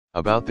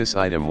About this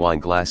item: wine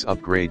glass.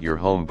 Upgrade your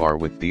home bar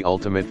with the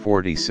ultimate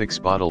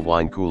 46-bottle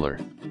wine cooler.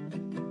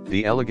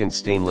 The elegant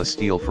stainless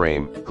steel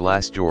frame,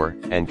 glass door,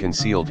 and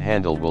concealed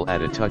handle will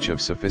add a touch of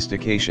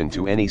sophistication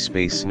to any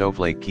space.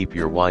 Snowflake. Keep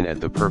your wine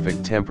at the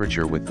perfect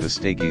temperature with the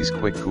STAIGIS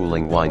quick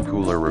cooling wine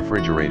cooler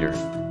refrigerator.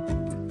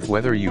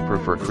 Whether you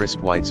prefer crisp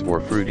whites or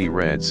fruity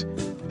reds,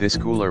 this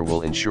cooler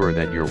will ensure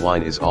that your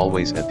wine is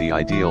always at the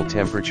ideal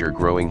temperature.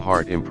 Growing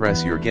heart.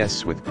 Impress your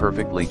guests with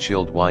perfectly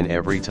chilled wine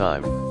every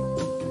time.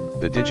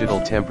 The digital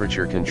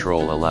temperature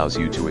control allows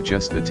you to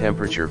adjust the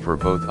temperature for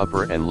both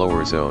upper and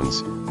lower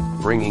zones,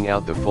 bringing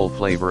out the full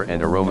flavor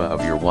and aroma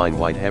of your wine.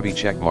 White heavy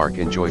checkmark.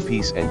 Enjoy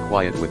peace and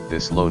quiet with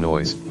this low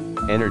noise,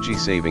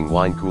 energy-saving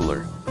wine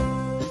cooler.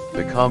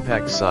 The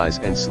compact size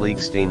and sleek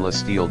stainless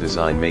steel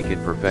design make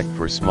it perfect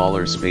for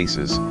smaller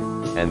spaces,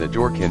 and the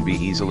door can be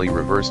easily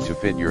reversed to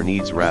fit your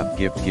needs. Wrap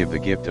gift. Give the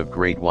gift of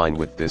great wine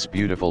with this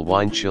beautiful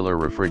wine chiller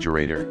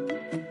refrigerator.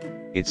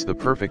 It's the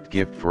perfect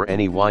gift for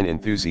any wine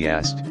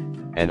enthusiast,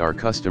 and our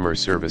customer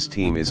service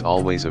team is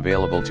always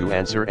available to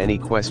answer any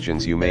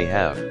questions you may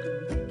have.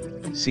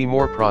 See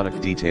more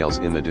product details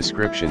in the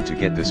description to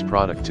get this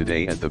product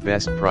today at the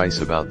best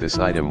price. About this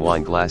item: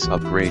 wine glass.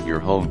 Upgrade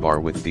your home bar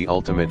with the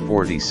ultimate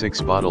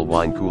 46-bottle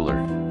wine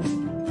cooler.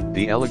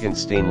 The elegant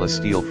stainless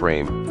steel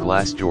frame,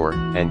 glass door,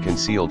 and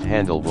concealed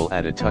handle will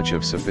add a touch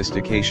of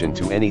sophistication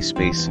to any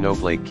space.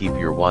 Snowflake. Keep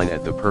your wine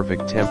at the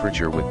perfect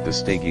temperature with the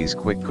STAIGIS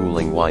quick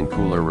cooling wine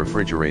cooler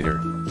refrigerator.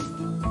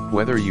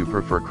 Whether you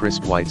prefer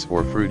crisp whites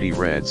or fruity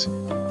reds,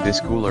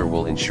 this cooler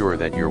will ensure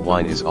that your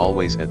wine is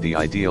always at the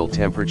ideal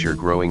temperature.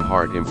 Growing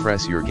heart.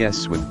 Impress your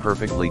guests with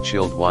perfectly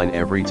chilled wine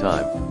every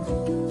time.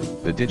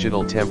 The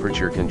digital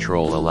temperature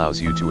control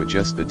allows you to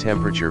adjust the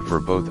temperature for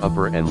both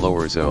upper and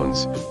lower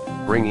zones,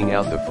 bringing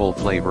out the full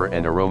flavor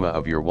and aroma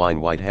of your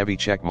wine. White heavy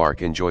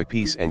checkmark. Enjoy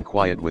peace and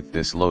quiet with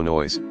this low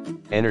noise,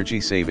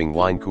 energy-saving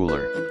wine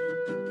cooler.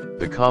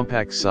 The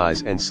compact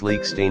size and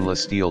sleek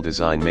stainless steel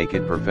design make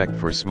it perfect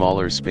for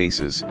smaller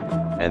spaces,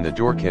 and the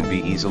door can be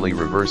easily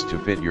reversed to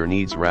fit your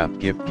needs. Wrap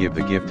gift. Give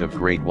the gift of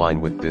great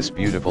wine with this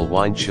beautiful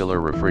wine chiller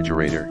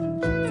refrigerator.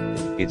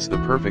 It's the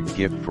perfect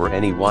gift for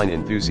any wine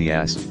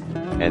enthusiast,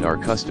 and our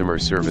customer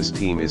service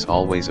team is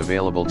always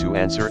available to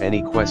answer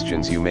any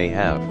questions you may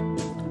have.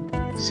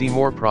 See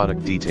more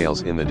product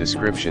details in the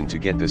description to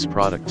get this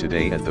product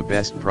today at the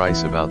best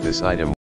price. About this item.